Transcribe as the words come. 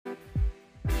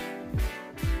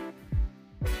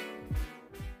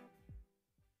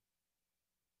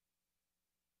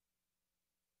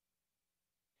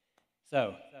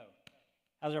So,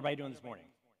 how's everybody doing this morning?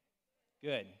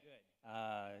 Good.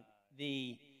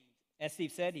 As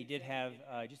Steve said, he did have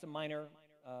just a minor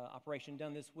operation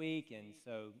done this week, and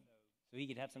so he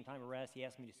could have some time of rest. He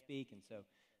asked me to speak, and so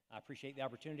I appreciate the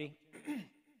opportunity.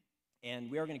 And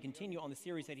we are going to continue on the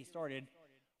series that he started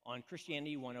on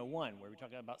Christianity 101, where we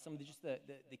talk about some of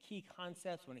the key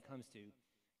concepts when it comes to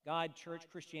God, church,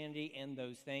 Christianity, and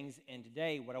those things. And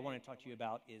today, what I want to talk to you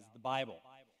about is the Bible.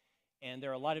 And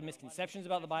there are a lot of misconceptions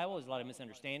about the Bible. There's a lot of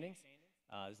misunderstandings.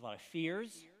 There's a lot of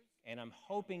fears. And I'm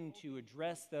hoping to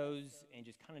address those and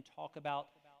just kind of talk about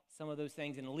some of those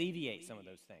things and alleviate some of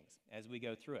those things as we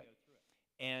go through it.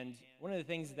 And one of the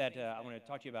things that I want to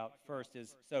talk to you about first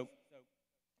is, so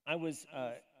I was,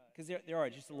 because there are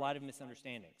just a lot of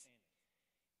misunderstandings.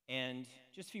 And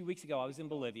just a few weeks ago, I was in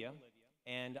Bolivia,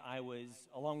 and I was,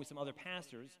 along with some other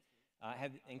pastors,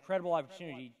 had an incredible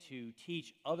opportunity to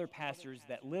teach other pastors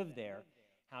that live there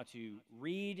how to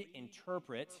read,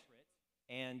 interpret,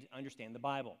 and understand the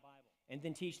Bible, and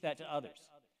then teach that to others.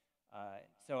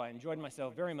 So I enjoyed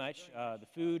myself very much. The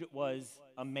food was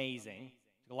amazing.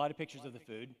 Took a lot of pictures of the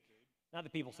food. Not the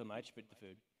people so much, but the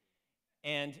food.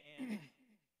 And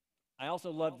I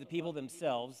also loved the people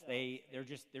themselves. They're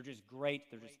just great.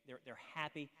 They're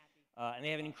happy, and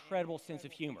they have an incredible sense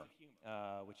of humor,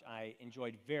 which I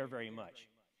enjoyed very, very much.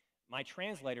 My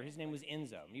translator, his name was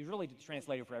Enzo. He was really the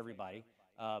translator for everybody,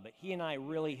 but he and I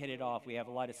really hit it off. We have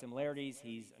a lot of similarities.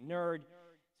 He's a nerd,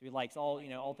 so he likes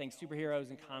all things superheroes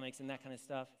and comics and that kind of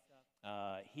stuff.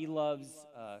 He loves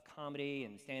comedy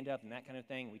and stand-up and that kind of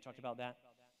thing. We talked about that.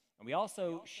 And we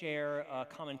also share a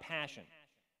common passion,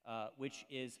 which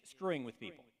is screwing with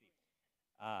people.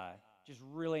 Just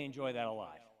really enjoy that a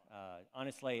lot.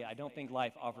 Honestly, I don't think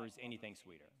life offers anything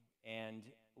sweeter. And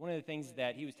one of the things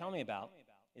that he was telling me about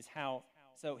is how,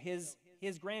 so his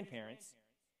grandparents,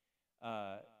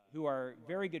 who are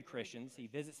very good Christians, he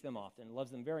visits them often,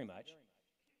 loves them very much,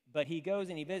 but he goes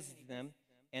and he visits them,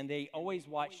 and they always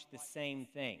watch the same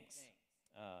things.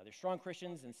 They're strong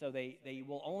Christians, and so they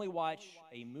will only watch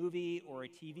a movie or a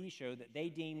TV show that they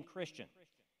deem Christian.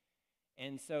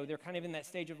 And so they're kind of in that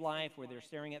stage of life where they're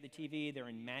staring at the TV, they're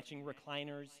in matching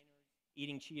recliners,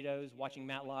 eating Cheetos, watching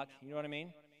Matlock, you know what I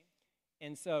mean?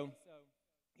 And so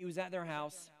he was at their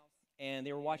house, and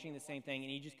they were watching the same thing, and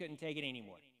he just couldn't take it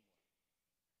anymore.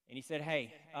 And he said,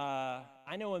 hey,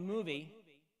 I know a movie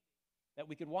that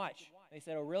we could watch. They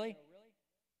said, oh, really? And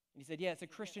he said, yeah, it's a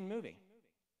Christian movie.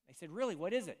 They said, really,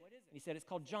 what is it? And he said, it's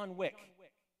called John Wick.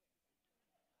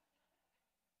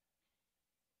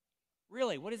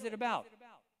 Really, what is it about?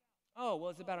 Oh,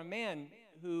 well, it's about a man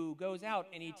who goes out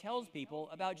and he tells people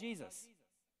about Jesus.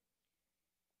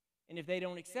 And if they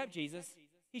don't accept Jesus,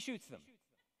 he shoots them.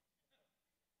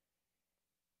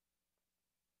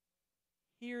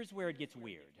 Here's where it gets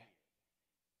weird.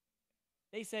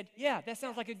 They said, yeah, that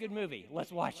sounds like a good movie.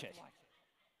 Let's watch it.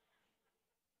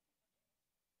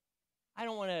 I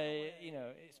don't want to,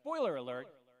 spoiler alert,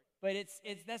 but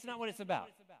that's not what it's about.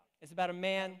 It's about a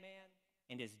man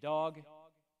and his dog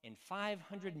and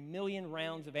 500 million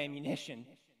rounds of ammunition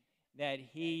that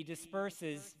he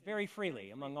disperses very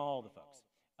freely among all the folks.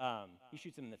 He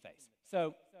shoots them in the face.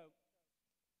 So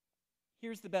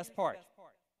here's the best part.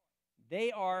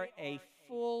 They are a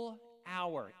full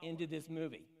hour into this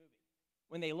movie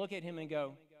when they look at him and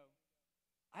go,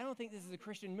 I don't think this is a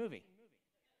Christian movie.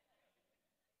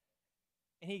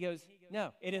 And he goes,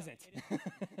 no, it isn't.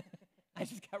 I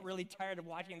just got really tired of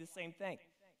watching the same thing.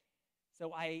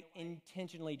 So I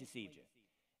intentionally deceived you.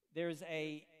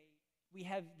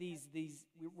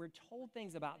 We're told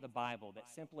things about the Bible that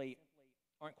simply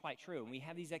aren't quite true. And we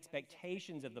have these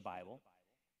expectations of the Bible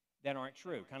that aren't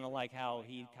true, kind of like how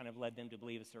he kind of led them to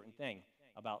believe a certain thing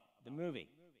about the movie.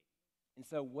 And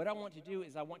so what I want to do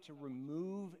is I want to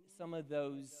remove some of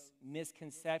those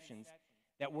misconceptions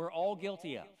that we're all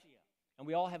guilty of. And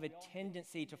we all have a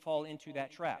tendency to fall into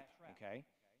that trap, okay?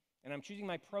 And I'm choosing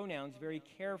my pronouns very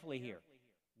carefully here.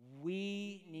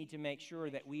 We need to make sure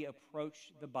that we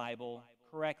approach the Bible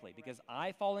correctly, because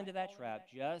I fall into that trap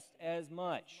just as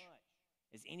much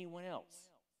as anyone else.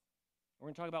 We're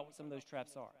going to talk about what some of those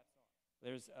traps are.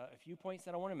 There's a few points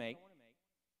that I want to make,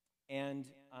 and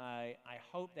I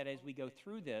hope that as we go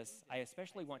through this, I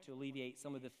especially want to alleviate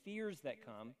some of the fears that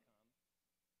come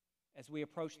as we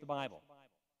approach the Bible.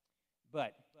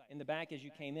 But in the back as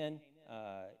you came in,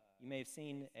 you may have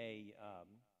seen a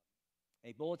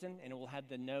bulletin, and it will have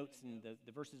the notes and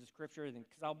the verses of Scripture,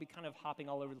 because I'll be kind of hopping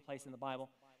all over the place in the Bible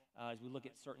as we look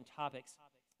at certain topics.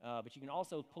 But you can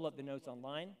also pull up the notes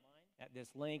online at this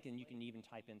link, and you can even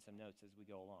type in some notes as we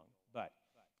go along. But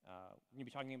We're going to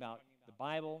be talking about the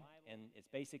Bible and its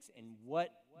basics and what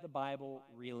the Bible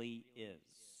really is,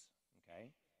 okay?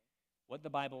 What the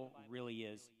Bible really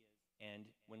is, and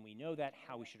when we know that,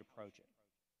 how we should approach it.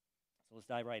 So let's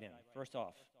dive right in. First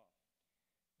off,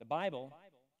 the Bible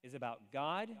is about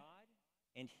God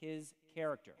and His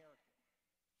character.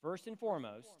 First and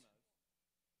foremost,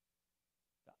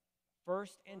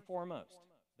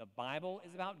 the Bible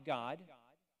is about God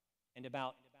and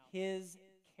about His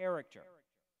character,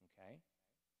 okay?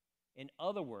 In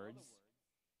other words,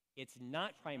 it's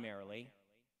not primarily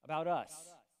about us.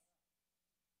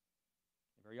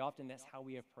 Very often that's how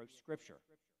we approach Scripture,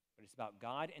 but it's about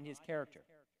God and His character.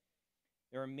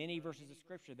 There are many verses of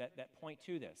Scripture that point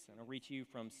to this, and I'll read to you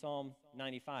from Psalm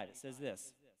 95. It says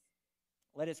this: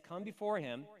 "Let us come before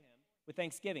Him with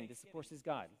thanksgiving." This, of course, is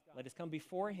God. "Let us come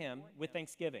before Him with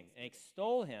thanksgiving and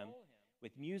extol Him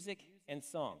with music and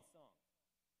song.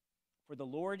 For the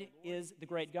Lord is the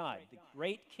great God, the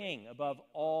great King above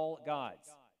all gods.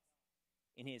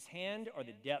 In His hand are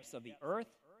the depths of the earth,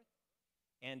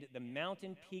 and the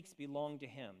mountain peaks belong to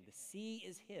Him. The sea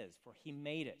is His, for He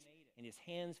made it, and His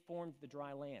hands formed the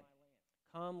dry land.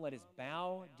 Come, let us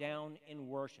bow down in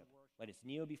worship. Let us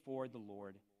kneel before the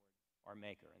Lord our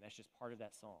Maker." And that's just part of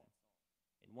that psalm.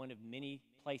 And one of many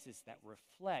places that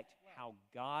reflect how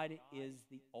God is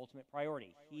the ultimate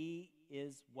priority. He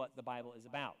is what the Bible is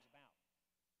about.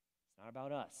 It's not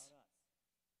about us.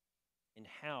 And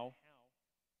how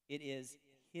it is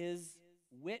His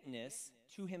witness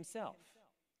to Himself,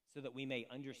 so that we may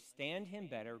understand Him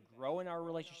better, grow in our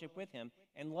relationship with Him,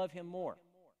 and love Him more.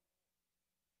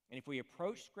 And if we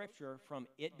approach Scripture from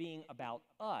it being about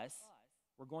us,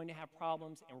 we're going to have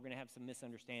problems and we're going to have some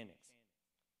misunderstandings.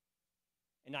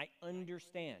 And I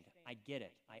understand, I get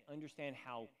it. I understand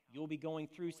how you'll be going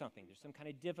through something. There's some kind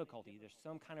of difficulty, there's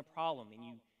some kind of problem,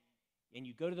 and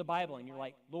you go to the Bible and you're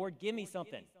like, "Lord, give me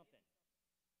something.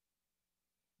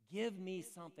 Give me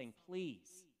something,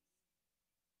 please.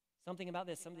 Something about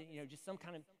this, something, just some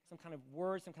kind of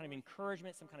word, some kind of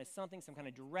encouragement, some kind of something, some kind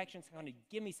of direction, some kind of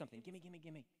give me something, give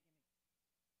me.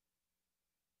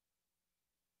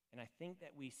 And I think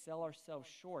that we sell ourselves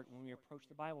short when we approach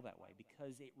the Bible that way,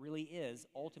 because it really is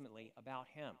ultimately about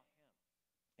Him.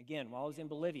 Again, while I was in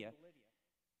Bolivia,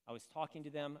 I was talking to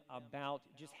them about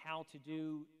just how to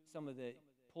do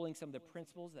pulling some of the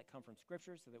principles that come from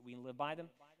Scripture so that we can live by them.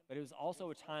 But it was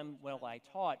also a time when I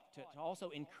taught to also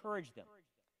encourage them.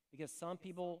 Because some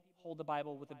people hold the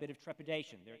Bible with a bit of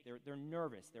trepidation. They're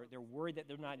nervous. They're worried that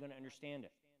they're not going to understand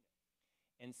it.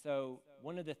 And so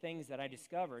one of the things that I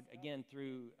discovered, again,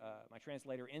 through my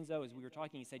translator, Enzo, as we were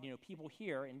talking, he said, people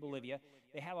here in Bolivia,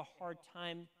 they have a hard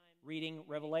time reading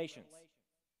Revelations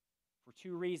for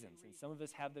two reasons. And some of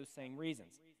us have those same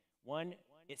reasons. One,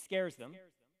 it scares them.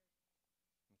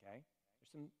 Okay?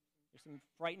 There's some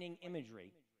frightening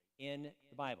imagery in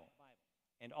the Bible.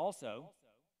 And also,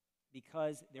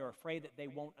 because they're afraid that they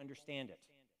won't understand it.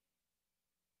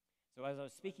 So as I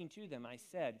was speaking to them, I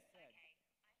said,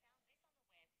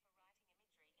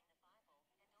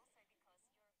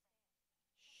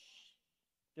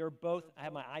 they're both, I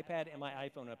have my iPad and my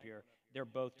iPhone up here, they're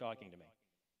both talking to me.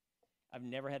 I've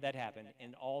never had that happen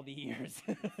in all the years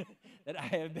that I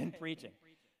have been preaching.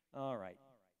 All right.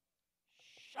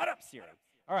 Shut up, Siri.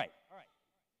 All right.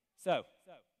 So,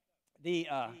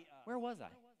 where was I?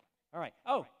 All right.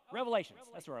 Oh, Revelations.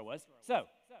 That's where I was. So,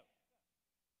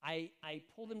 I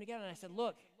pulled them together and I said,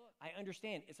 look, I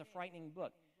understand it's a frightening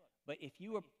book, but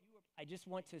I just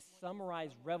want to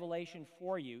summarize Revelation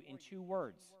for you in 2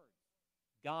 words.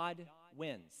 God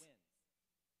wins.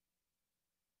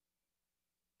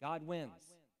 God wins.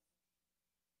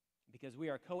 Because we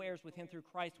are co-heirs with Him through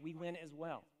Christ, we win as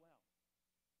well.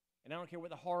 And I don't care what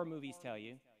the horror movies tell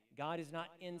you, God is not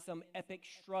in some epic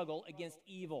struggle against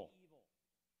evil.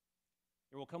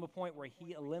 There will come a point where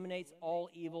He eliminates all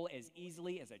evil as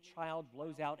easily as a child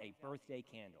blows out a birthday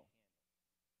candle.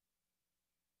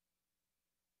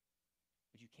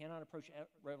 But you cannot approach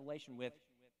Revelation with,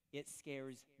 "It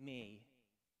scares me."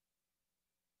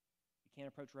 You can't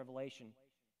approach Revelation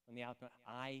from the outcome,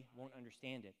 "I won't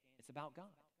understand it." It's about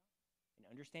God and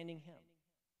understanding Him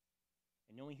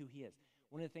and knowing who He is.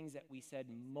 One of the things that we said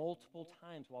multiple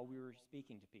times while we were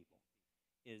speaking to people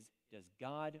is, does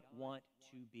God want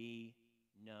to be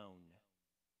known?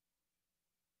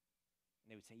 And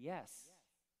they would say, yes,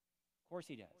 of course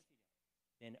He does.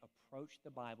 Then approach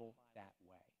the Bible that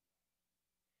way.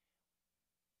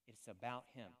 It's about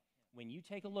Him. When you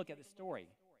take a look at the story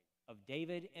of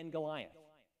David and Goliath,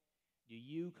 do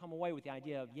you come away with the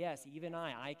idea of, yes, even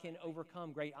I can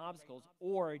overcome great obstacles,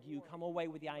 or do you come away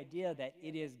with the idea that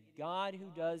it is God who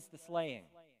does the slaying?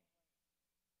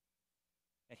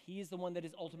 that he is the one that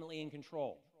is ultimately in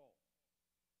control,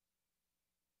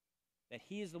 that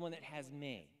he is the one that has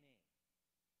me.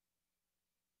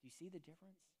 Do you see the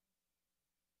difference?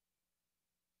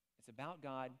 It's about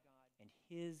God and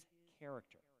his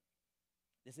character.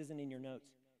 This isn't in your notes,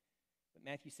 but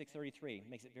Matthew 6:33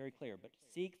 makes it very clear. But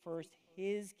seek first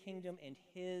his kingdom and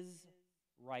his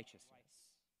righteousness,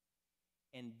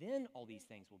 and then all these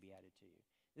things will be added to you.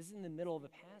 This is in the middle of a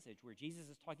passage where Jesus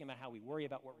is talking about how we worry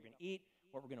about what we're going to eat,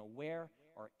 what we're going to wear,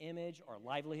 our image, our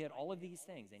livelihood, all of these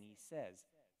things. And he says,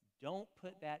 don't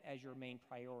put that as your main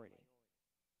priority.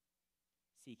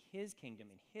 Seek his kingdom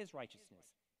and his righteousness,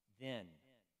 then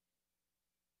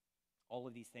all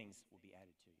of these things will be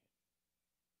added to you.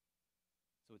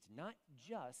 So it's not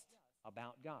just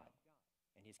about God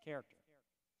and his character.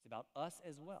 It's about us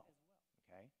as well,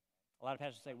 okay? A lot of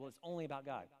pastors say, well, it's only about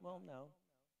God. Well, no.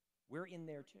 We're in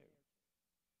there too.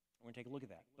 We're going to take a look at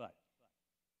that. But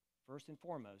first and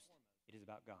foremost, it is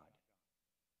about God,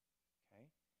 okay?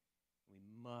 We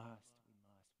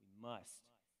must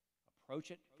approach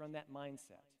it from that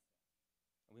mindset.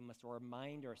 And we must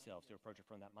remind ourselves to approach it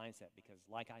from that mindset because,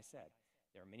 like I said,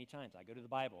 there are many times I go to the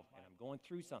Bible and I'm going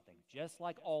through something, just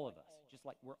like all of us, just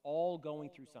like we're all going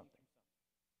through something.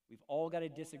 We've all got a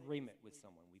disagreement with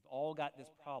someone. We've all got this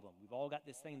problem. We've all got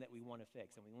this thing that we want to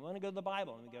fix. And we want to go to the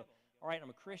Bible and we go, all right, I'm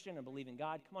a Christian. I believe in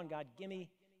God. Come on, God, give me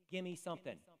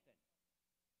something.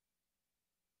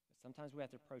 But sometimes we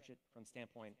have to approach it from the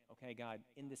standpoint, okay, God,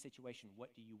 in this situation, what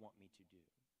do you want me to do?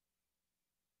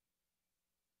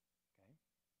 Okay?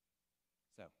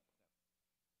 So,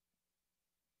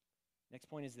 next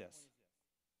point is this.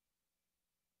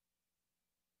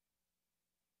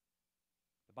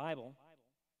 The Bible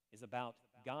is about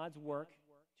God's work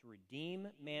to redeem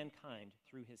mankind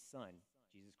through his Son,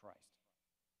 Jesus Christ.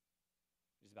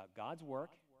 It is about God's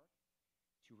work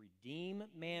to redeem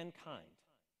mankind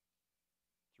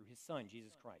through his Son,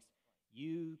 Jesus Christ.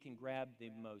 You can grab the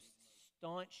most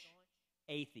staunch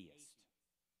atheist,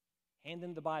 hand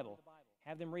them the Bible,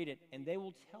 have them read it, and they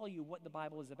will tell you what the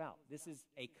Bible is about. This is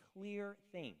a clear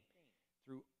theme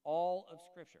through all of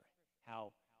Scripture,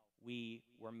 how we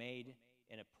were made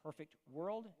in a perfect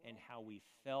world and how we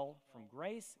fell from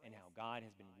grace and how God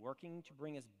has been working to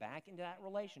bring us back into that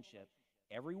relationship,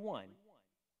 everyone,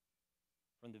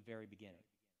 from the very beginning.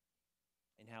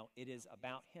 And how it is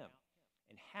about him.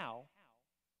 And how,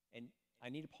 and I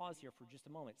need to pause here for just a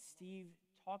moment. Steve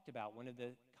talked about one of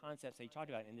the concepts that he talked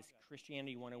about in this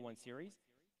Christianity 101 series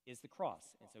is the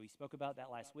cross. And so he spoke about that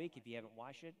last week. If you haven't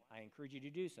watched it, I encourage you to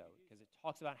do so because it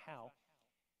talks about how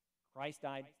Christ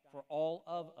died for all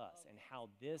of us and how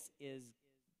this is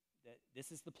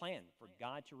the plan for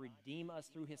God to redeem us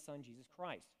through his Son, Jesus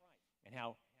Christ, and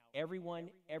how everyone,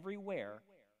 everywhere,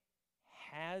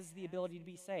 has the ability to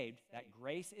be saved, that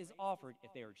grace is offered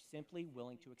if they are simply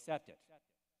willing to accept it.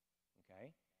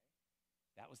 Okay?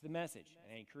 That was the message,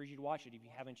 and I encourage you to watch it if you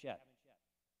haven't yet.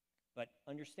 But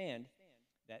understand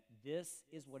that this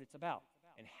is what it's about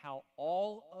and how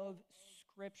all of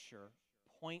Scripture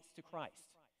points to Christ.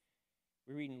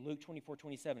 We read in Luke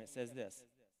 24:27, it says this,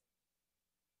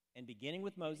 and beginning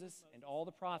with Moses and all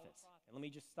the prophets. And let me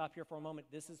just stop here for a moment.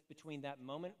 This is between that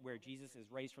moment where Jesus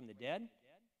is raised from the dead.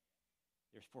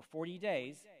 There's for 40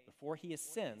 days before he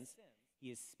ascends,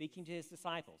 he is speaking to his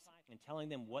disciples and telling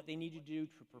them what they need to do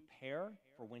to prepare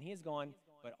for when he is gone,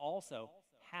 but also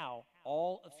how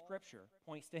all of Scripture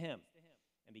points to him.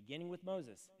 And beginning with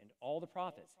Moses and all the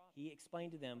prophets, he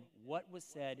explained to them what was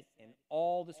said in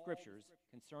all the Scriptures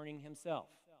concerning himself.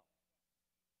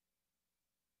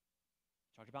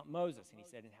 He talked about Moses, and he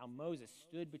said, and how Moses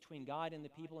stood between God and the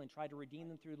people and tried to redeem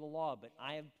them through the law, but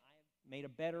I have made a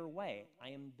better way. I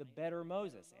am the better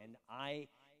Moses, and I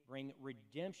bring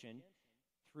redemption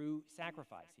through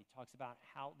sacrifice. He talks about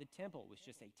how the temple was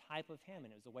just a type of him,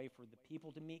 and it was a way for the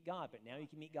people to meet God, but now you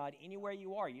can meet God anywhere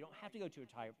you are. You don't have to go to a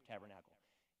tabernacle.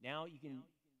 Now you can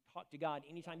talk to God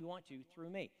anytime you want to through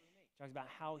me. He talks about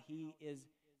how he is,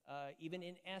 even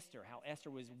in Esther, how Esther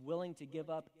was willing to give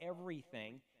up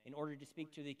everything in order to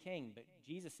speak to the king. But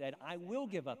Jesus said, I will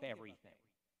give up everything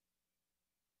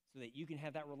so that you can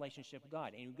have that relationship with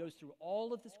God. And he goes through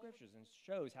all of the Scriptures and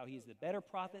shows how he is the better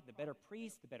prophet, the better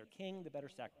priest, the better king, the better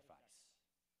sacrifice.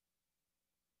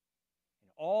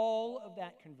 And all of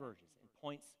that converges and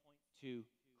points to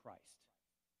Christ.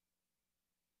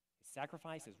 His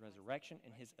sacrifice, his resurrection,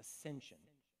 and his ascension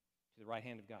to the right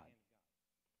hand of God.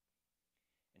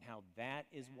 And how that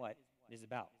is what it is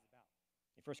about.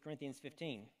 In 1 Corinthians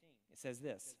 15, it says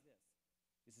this.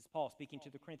 This is Paul speaking to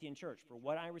the Corinthian church. For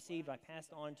what I received, I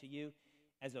passed on to you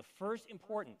as of first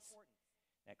importance,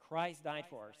 that Christ died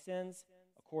for our sins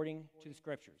according to the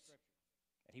Scriptures.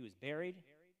 that he was buried,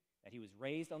 that he was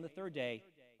raised on the third day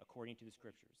according to the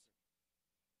Scriptures.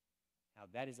 Now,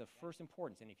 that is of first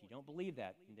importance, and if you don't believe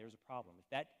that, then there's a problem. If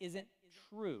that isn't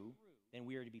true, then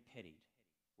we are to be pitied.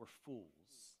 We're fools,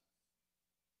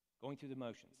 going through the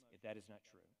motions, if that is not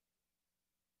true.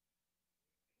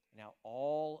 Now,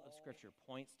 all of Scripture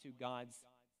points to God's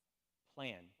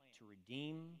plan to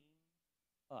redeem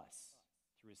us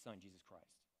through his Son, Jesus Christ.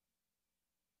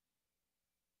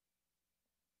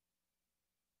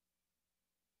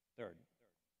 Third,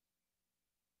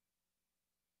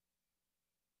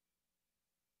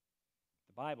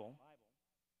 the Bible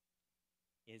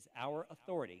is our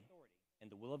authority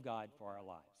and the will of God for our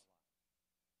lives.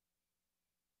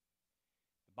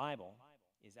 The Bible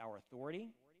is our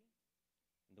authority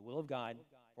and the will of God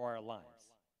for our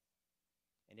lives.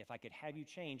 And if I could have you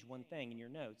change one thing in your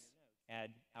notes,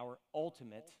 add our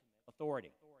ultimate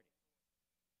authority.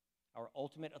 Our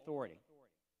ultimate authority.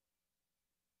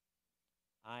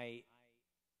 There's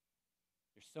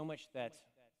so much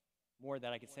more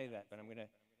that I could say that, but I'm going to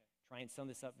try and sum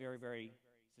this up very, very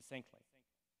succinctly.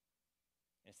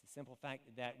 And it's the simple fact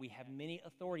that we have many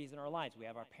authorities in our lives. We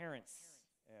have our parents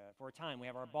for a time. We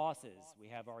have our bosses. We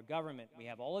have our government. We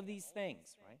have all of these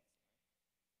things, right?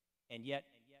 And yet,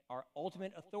 our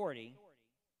ultimate authority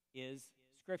is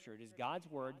Scripture. It is God's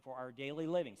Word for our daily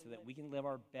living so that we can live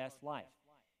our best life.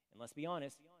 And let's be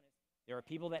honest, there are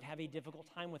people that have a difficult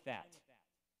time with that.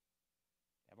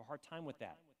 They have a hard time with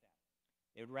that.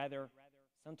 They would rather,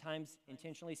 sometimes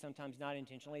intentionally, sometimes not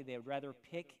intentionally, they would rather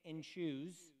pick and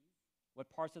choose what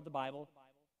parts of the Bible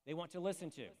they want to listen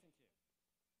to.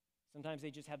 Sometimes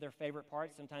they just have their favorite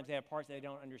parts. Sometimes they have parts that they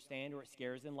don't understand or it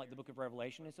scares them, like the book of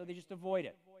Revelation, and so they just avoid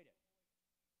it.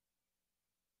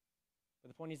 But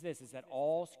the point is this, is that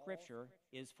all Scripture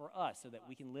is for us so that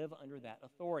we can live under that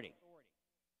authority.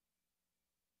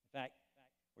 In fact,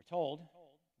 we're told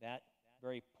that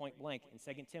very point blank in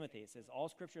 2 Timothy. It says, all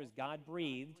Scripture is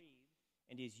God-breathed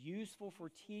and is useful for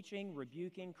teaching,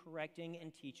 rebuking, correcting,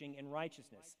 and teaching in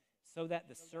righteousness, so that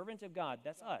the servant of God,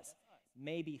 that's us,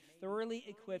 may be thoroughly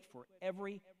equipped for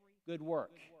every good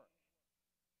work.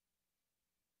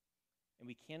 And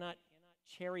we cannot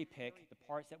cherry pick the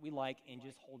parts that we like and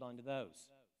just hold on to those.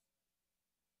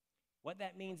 What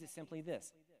that means is simply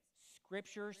this.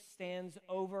 Scripture stands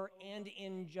over and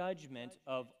in judgment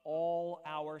of all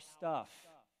our stuff.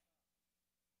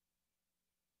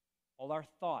 All our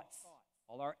thoughts,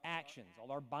 all our actions, all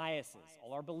our biases,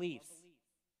 all our beliefs,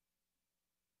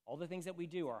 all the things that we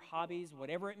do, our hobbies,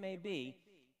 whatever it may be,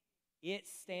 it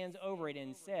stands over it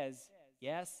and says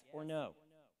yes or no.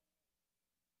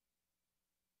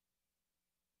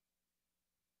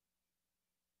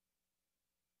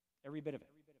 Every bit of it.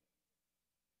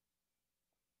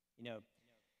 You know,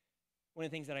 one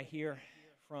of the things that I hear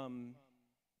from,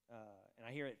 and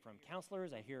I hear it from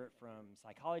counselors, I hear it from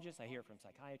psychologists, I hear it from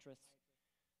psychiatrists,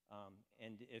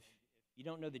 and if you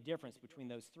don't know the difference between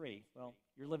those three, well,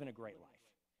 you're living a great life.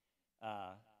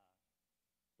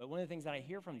 But one of the things that I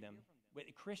hear from them,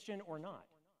 Christian or not,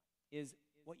 is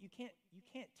you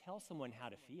can't tell someone how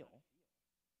to feel.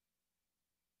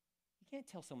 You can't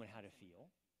tell someone how to feel.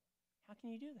 How can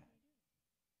you do that?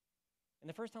 And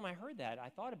the first time I heard that, I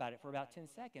thought about it for about 10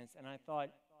 seconds, and I thought,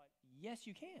 yes,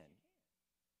 you can.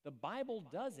 The Bible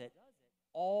does it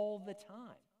all the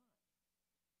time.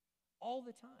 All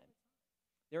the time.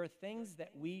 There are things that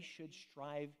we should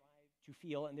strive to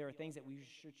feel, and there are things that we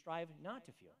should strive not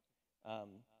to feel.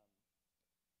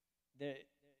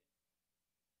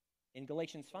 In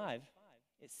Galatians 5,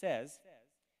 it says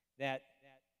that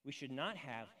we should not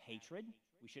have hatred,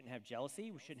 we shouldn't have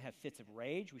jealousy, we shouldn't have fits of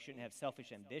rage, we shouldn't have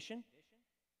selfish ambition,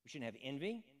 we shouldn't have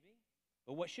envy.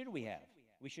 But what should we have?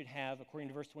 We should have, according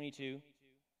to verse 22,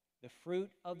 the fruit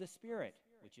of the Spirit,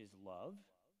 which is love,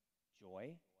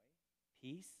 joy,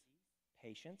 peace,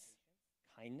 patience,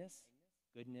 kindness,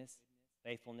 goodness,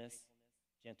 faithfulness,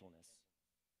 gentleness,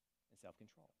 and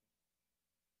self-control.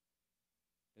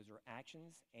 Those are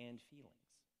actions and feelings.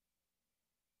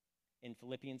 In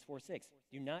Philippians 4:6,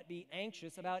 do not be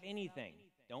anxious about anything.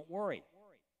 Don't worry.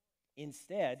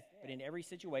 Instead, but in every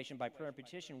situation, by prayer and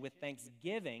petition, with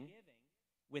thanksgiving,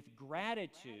 with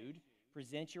gratitude,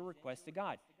 present your request to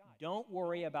God. Don't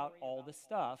worry about all the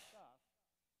stuff.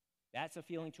 That's a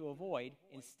feeling to avoid.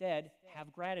 Instead,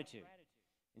 have gratitude.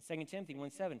 In 2 Timothy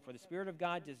 1:7, for the Spirit of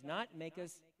God does not make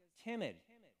us timid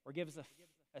or give us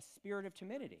a spirit of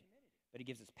timidity, but it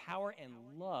gives us power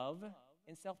and love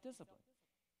and self-discipline.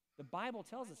 The Bible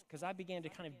tells us, because I began to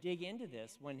kind of dig into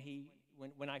this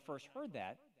when I first heard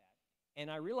that, and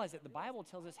I realized that the Bible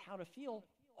tells us how to feel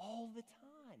all the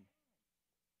time.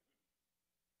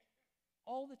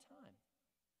 All the time.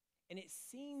 And it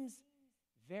seems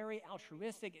very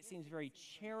altruistic. It seems very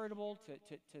charitable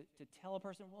to tell a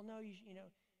person, well, no,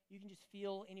 you can just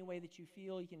feel any way that you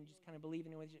feel. You can just kind of believe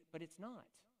any way that but it's not.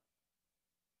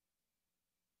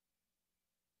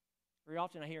 Very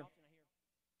often I hear,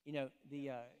 one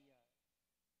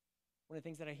of the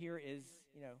things that I hear is,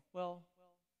 well,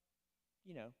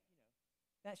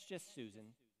 that's just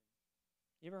Susan.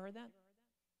 You ever heard that?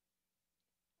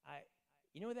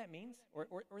 You know what that means? Or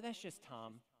that's just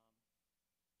Tom.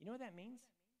 You know what that means?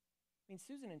 I mean,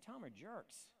 Susan and Tom are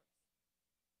jerks.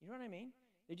 You know what I mean?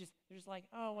 They're just like,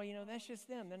 oh, well, that's just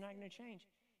them. They're not going to change.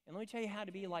 And let me tell you how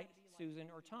to be like Susan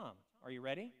or Tom. Are you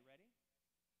ready?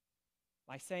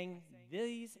 By saying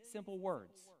these simple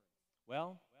words.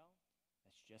 Well,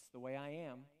 that's just the way I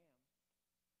am.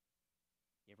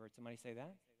 You ever heard somebody say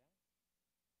that?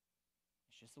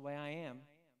 It's just the way I am.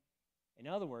 In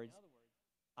other words,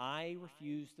 I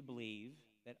refuse to believe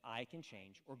that I can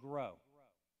change or grow,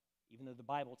 even though the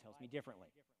Bible tells me differently.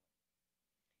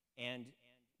 And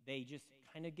they just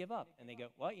kind of give up, and they go,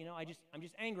 well, I'm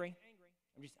just angry.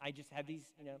 I just have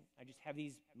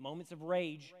these moments of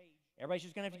rage. Everybody's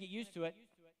just going to have to get used to it.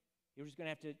 You're just going to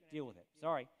have to deal with it.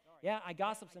 Sorry. Yeah, I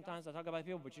gossip sometimes. I talk about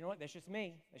people, but you know what? That's just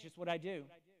me. That's just what I do.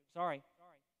 Sorry.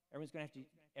 Everyone's going to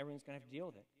have to deal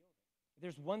with it. If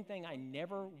there's one thing I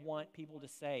never want people to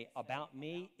say about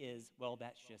me is, well,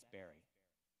 that's just Barry.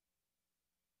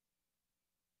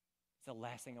 It's the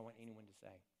last thing I want anyone to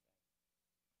say.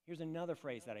 Here's another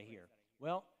phrase that I hear.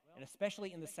 Well, and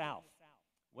especially in the South.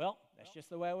 Well, that's just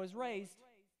the way I was raised.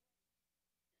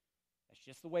 That's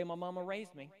just the way my mama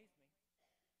raised me.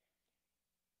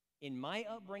 In my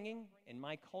upbringing, in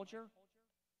my culture,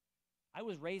 I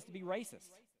was raised to be racist.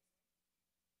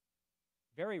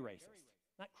 Very racist.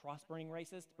 Not cross-burning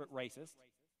racist, but racist.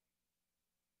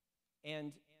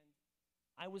 And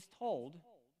I was told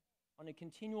on a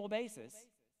continual basis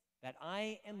that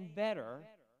I am better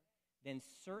than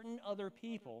certain other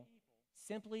people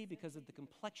simply because of the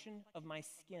complexion of my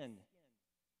skin.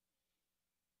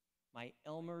 My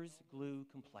Elmer's glue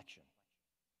complexion.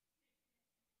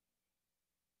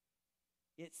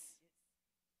 It's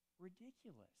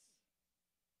ridiculous.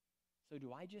 So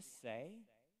do I just say,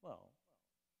 well,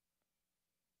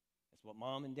 that's what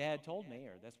mom and dad told me,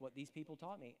 or that's what these people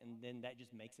taught me, and then that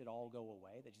just makes it all go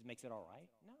away? That just makes it all right?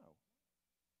 No.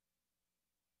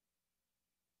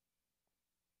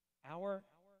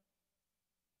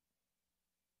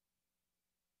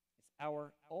 It's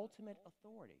our ultimate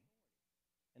authority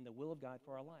and the will of God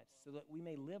for our lives, so that we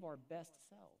may live our best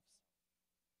selves.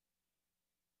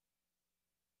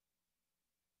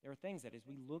 There are things that as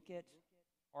we look at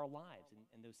our lives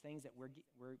and those things that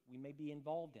we may be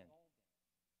involved in,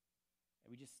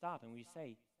 and we just stop and we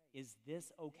say, is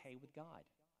this okay with God?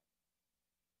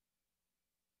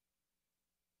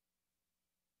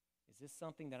 Is this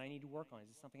something that I need to work on? Is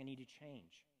this something I need to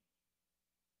change?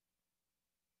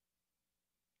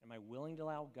 Am I willing to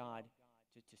allow God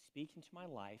to speak into my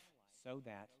life so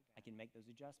that I can make those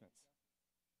adjustments?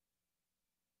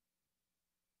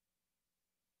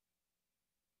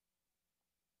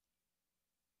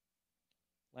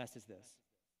 Last is this.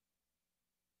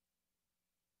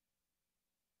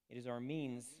 It is our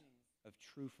means of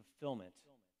true fulfillment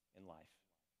in life.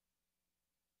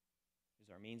 It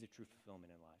is our means of true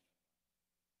fulfillment in life.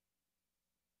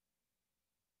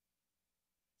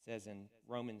 It says in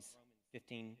Romans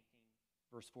 15,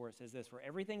 verse 4, it says this, for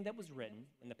everything that was written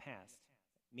in the past,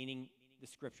 meaning the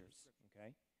scriptures,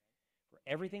 okay? For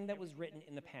everything that was written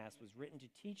in the past was written to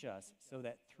teach us so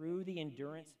that through the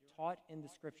endurance taught in the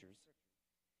scriptures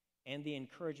and the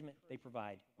encouragement they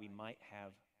provide, we might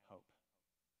have hope.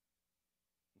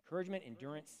 Encouragement,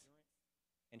 endurance,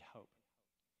 and hope.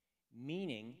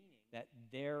 Meaning that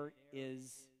there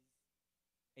is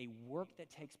a work that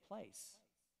takes place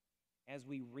as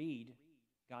we read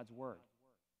God's word.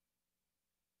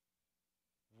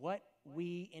 What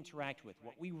we interact with,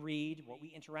 what we read, what we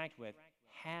interact with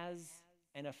has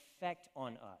an effect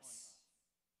on us.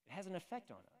 It has an effect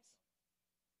on us.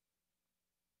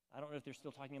 I don't know if they're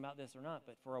still talking about this or not,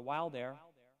 but for a while there,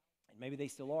 and maybe they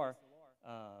still are,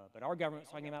 but our government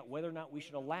was talking about whether or not we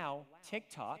should allow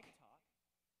TikTok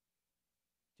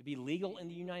to be legal in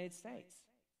the United States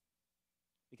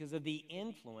because of the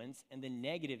influence and the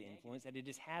negative influence that it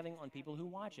is having on people who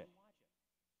watch it.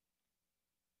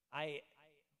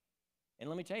 And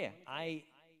let me tell you, I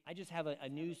just have a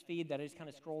news feed that I just kind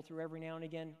of scroll through every now and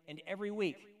again, and every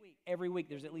week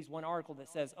there's at least one article that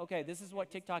says, okay, this is what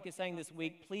TikTok is saying this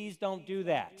week. Please don't do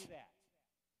that.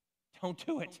 Don't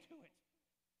do it.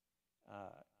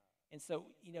 And so,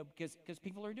 because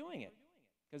people are doing it.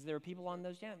 Because there are people on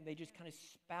those channels, they just kind of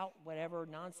spout whatever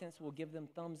nonsense will give them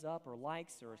thumbs up or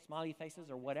likes or smiley faces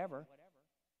or whatever.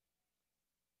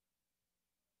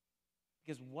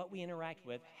 Because what we interact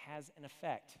with has an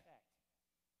effect.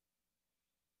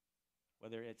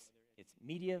 Whether it's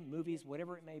media, movies,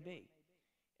 whatever it may be.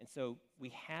 And so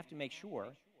we have to make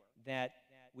sure that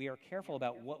we are careful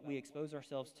about what we expose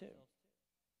ourselves to.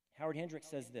 Howard Hendricks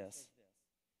says this: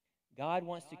 God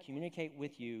wants to communicate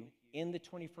with you in the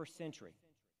 21st century.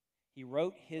 He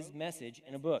wrote his message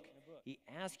in a book. He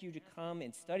asks you to come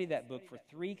and study that book for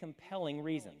 3 compelling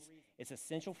reasons. It's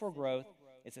essential for growth,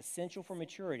 it's essential for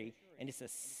maturity, and it's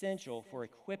essential for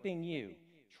equipping you,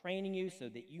 training you so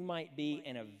that you might be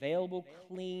an available,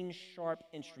 clean, sharp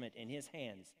instrument in his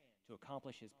hands to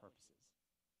accomplish his purposes.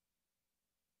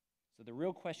 So the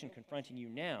real question confronting you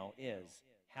now is,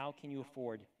 how can you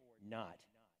afford not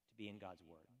to be in God's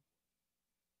Word?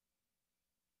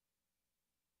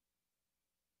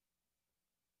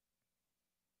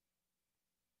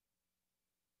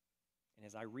 And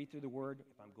as I read through the Word,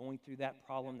 if I'm going through that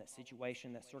problem, that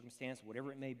situation, that circumstance,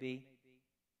 whatever it may be,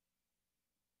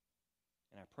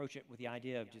 and I approach it with the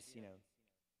idea of just,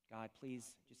 God,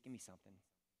 please, just give me something.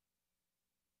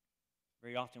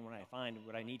 Very often when I find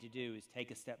what I need to do is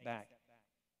take a step back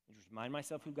and just remind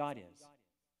myself who God is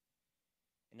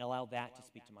and allow that to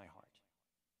speak to my heart.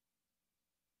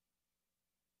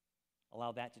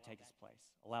 Allow that to take its place.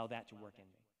 Allow that to work in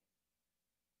me.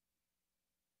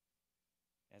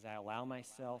 As I allow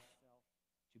myself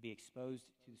to be exposed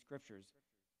to the Scriptures,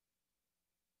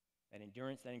 that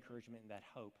endurance, that encouragement, and that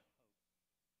hope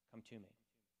come to me.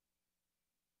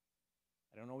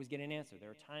 I don't always get an answer. There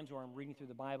are times where I'm reading through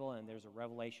the Bible and there's a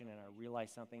revelation and I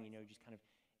realize something, just kind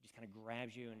of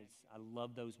grabs you, and I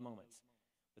love those moments.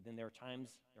 But then there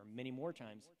are many more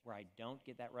times where I don't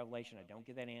get that revelation, I don't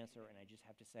get that answer, and I just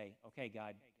have to say, okay,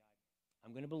 God,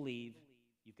 I'm going to believe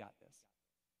you've got this.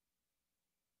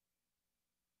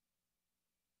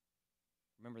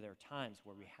 Remember, there are times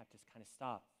where we have to kind of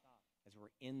stop as we're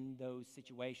in those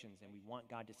situations and we want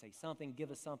God to say something,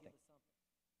 give us something.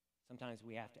 Sometimes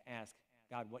we have to ask,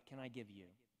 God, what can I give you?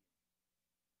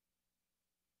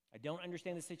 I don't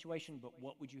understand the situation, but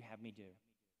what would you have me do?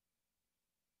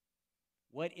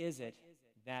 What is it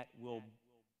that will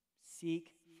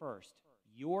seek first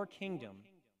your kingdom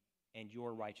and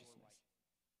your righteousness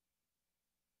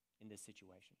in this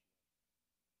situation?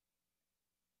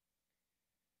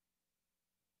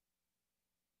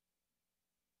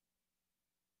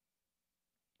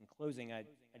 In closing, I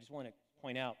just want to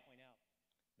point out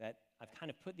that I've kind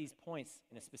of put these points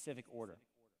in a specific order.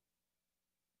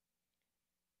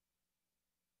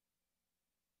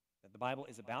 That the Bible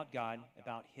is about God,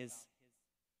 about his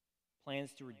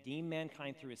plans to redeem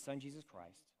mankind through his Son, Jesus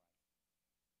Christ.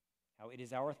 How it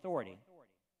is our authority.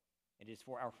 It is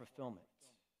for our fulfillment.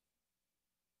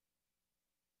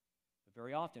 But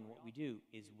very often what we do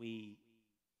is we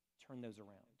turn those around.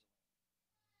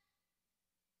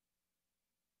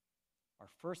 Our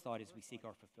first thought is we seek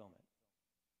our fulfillment.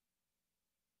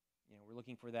 We're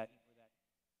looking for that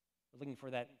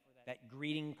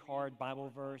greeting card Bible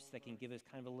verse that can give us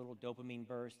kind of a little dopamine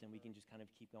burst, and we can just kind of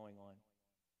keep going on.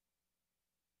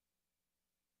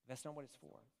 That's not what it's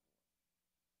for.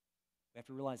 We have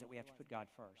to realize that we have to put God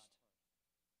first.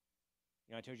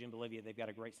 I told you in Bolivia they've got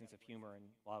a great sense of humor, and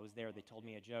while I was there, they told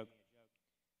me a joke.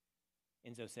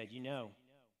 Enzo said,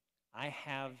 I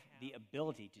have the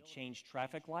ability to change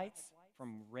traffic lights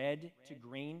from red to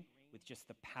green with just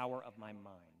the power of my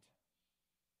mind.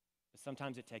 But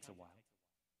sometimes it takes a while.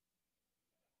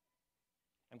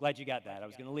 I'm glad you got that. I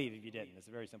was going to leave if you didn't. It's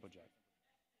a very simple joke.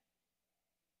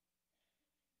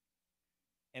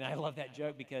 And I love that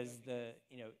joke because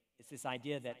it's this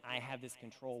idea that I have this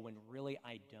control when really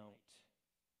I don't.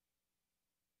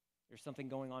 There's something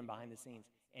going on behind the scenes.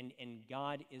 And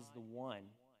God is the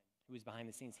one who is behind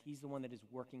the scenes. He's the one that is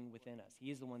working within us. He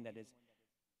is the one that is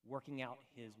working out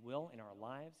his will in our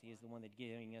lives. He is the one that is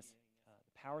giving us the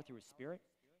power through his Spirit.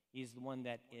 He is the one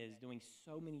that is doing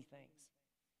so many things.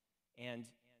 And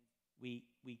we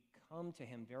come to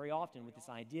him very often with this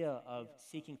idea of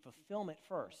seeking fulfillment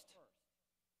first.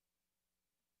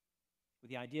 With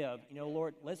the idea of,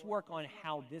 Lord, let's work on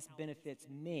how this benefits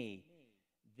me,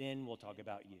 then we'll talk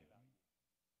about you.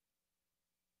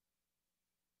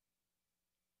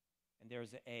 And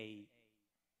that's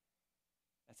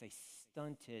a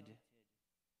stunted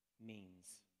means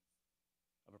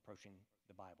of approaching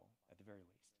the Bible, at the very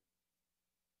least.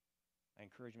 My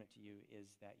encouragement to you is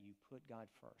that you put God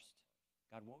first.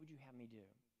 God, what would you have me do?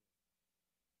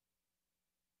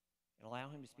 And allow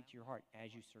him to speak to your heart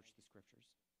as you search the Scriptures.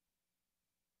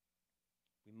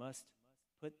 We must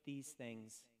put these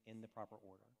things in the proper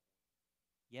order.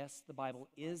 Yes, the Bible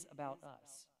is about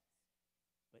us,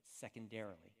 but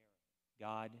secondarily,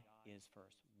 God is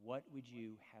first. What would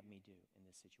you have me do in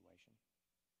this situation?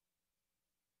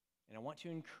 And I want to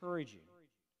encourage you,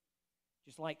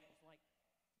 just like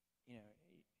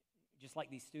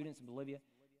these students in Bolivia,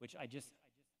 which I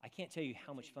can't tell you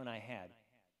how much fun I had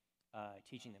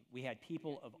teaching them. We had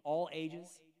people of all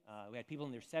ages. We had people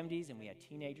in their 70s, and we had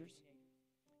teenagers.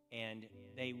 And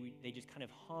they just kind of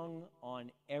hung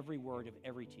on every word of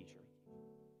every teacher,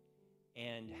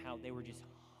 and how they were just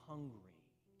hungry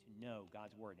to know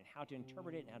God's word and how to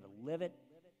interpret it and how to live it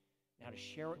and how to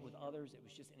share it with others. It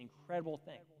was just an incredible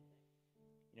thing.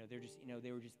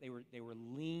 They were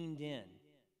leaned in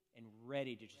and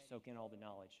ready to just soak in all the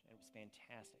knowledge, and it was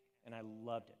fantastic, and I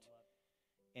loved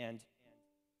it. And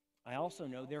I also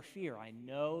know their fear. I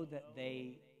know that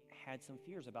they had some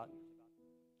fears about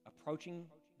approaching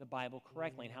the Bible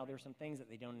correctly and how there's some things that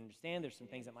they don't understand. There's some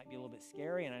things that might be a little bit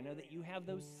scary, and I know that you have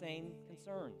those same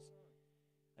concerns.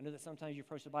 I know that sometimes you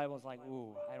approach the Bible and it's like,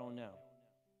 ooh, I don't know.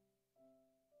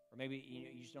 Or maybe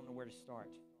you just don't know where to start.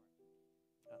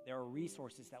 There are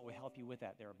resources that will help you with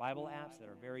that. There are Bible apps that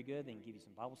are very good. They can give you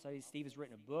some Bible studies. Steve has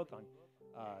written a book on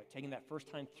taking that first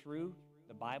time through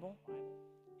the Bible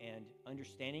and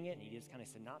understanding it, and he gives kind of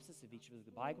synopsis of each of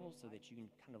the Bibles so that you can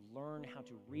kind of learn how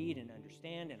to read and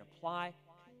understand and apply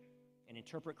and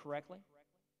interpret correctly.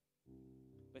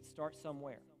 But start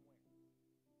somewhere.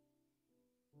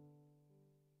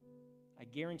 I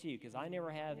guarantee you, because I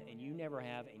never have, and you never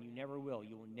have, and you never will,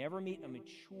 you will never meet a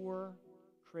mature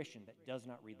Christian that does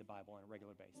not read the Bible on a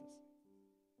regular basis.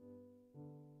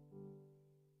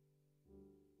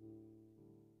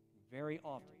 Very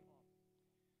often,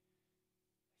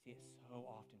 I see it so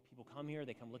often. People come here,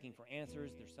 they come looking for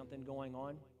answers, there's something going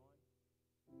on,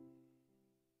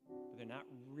 but they're not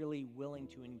really willing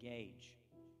to engage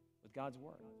with God's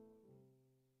Word.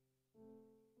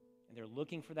 And they're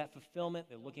looking for that fulfillment,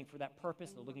 they're looking for that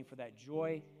purpose, they're looking for that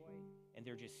joy, and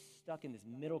they're just stuck in this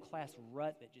middle-class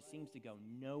rut that just seems to go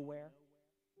nowhere,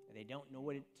 and they don't know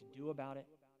what to do about it,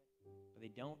 but they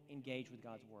don't engage with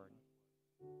God's Word.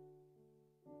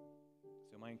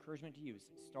 So my encouragement to you is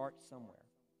start somewhere.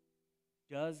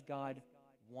 Does God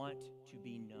want to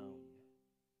be known?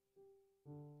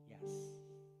 Yes.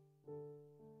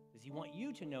 Does He want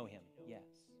you to know Him? Yes.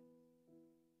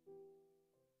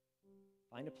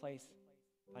 Find a place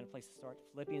to start.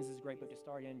 Philippians is a great book to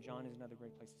start in. John is another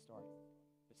great place to start.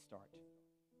 But start.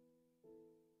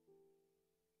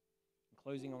 In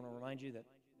closing, I want to remind you that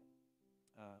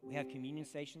we have communion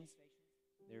stations.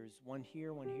 There's one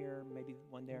here, maybe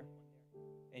one there.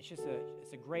 And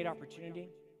it's a great opportunity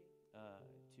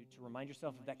to remind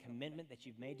yourself of that commitment that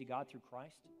you've made to God through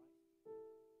Christ.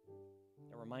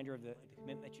 A reminder of the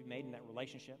commitment that you've made in that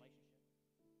relationship.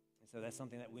 And so that's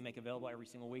something that we make available every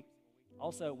single week.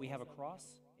 Also, we have a cross.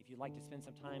 If you'd like to spend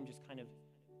some time just kind of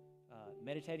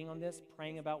meditating on this,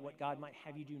 praying about what God might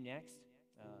have you do next,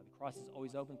 the cross is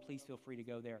always open. Please feel free to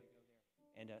go there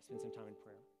and spend some time in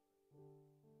prayer.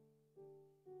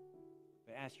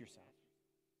 But ask yourself,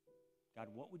 God,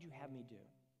 what would you have me do?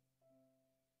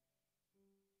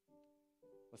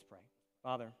 Let's pray.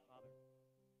 Father,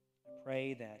 I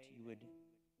pray that you would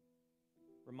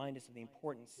remind us of the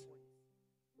importance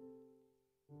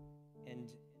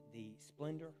and the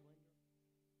splendor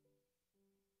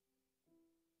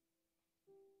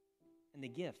and the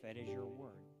gift that is your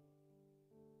word.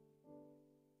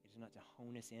 It is not to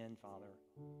hone us in, Father.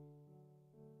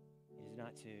 It is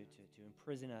not to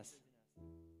imprison us,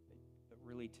 but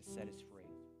really to set us free.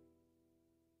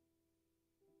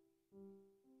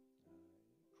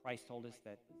 Christ told us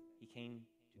that He came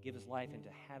to give His life and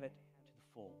to have it to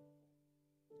the full.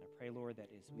 And I pray, Lord, that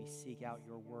as we seek out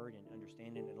your word and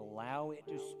understand it and allow it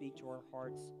to speak to our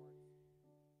hearts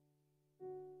so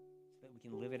that we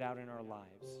can live it out in our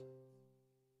lives,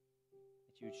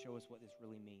 that you would show us what this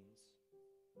really means,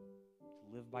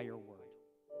 to live by your word.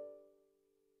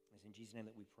 It's in Jesus' name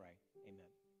that we pray. Amen.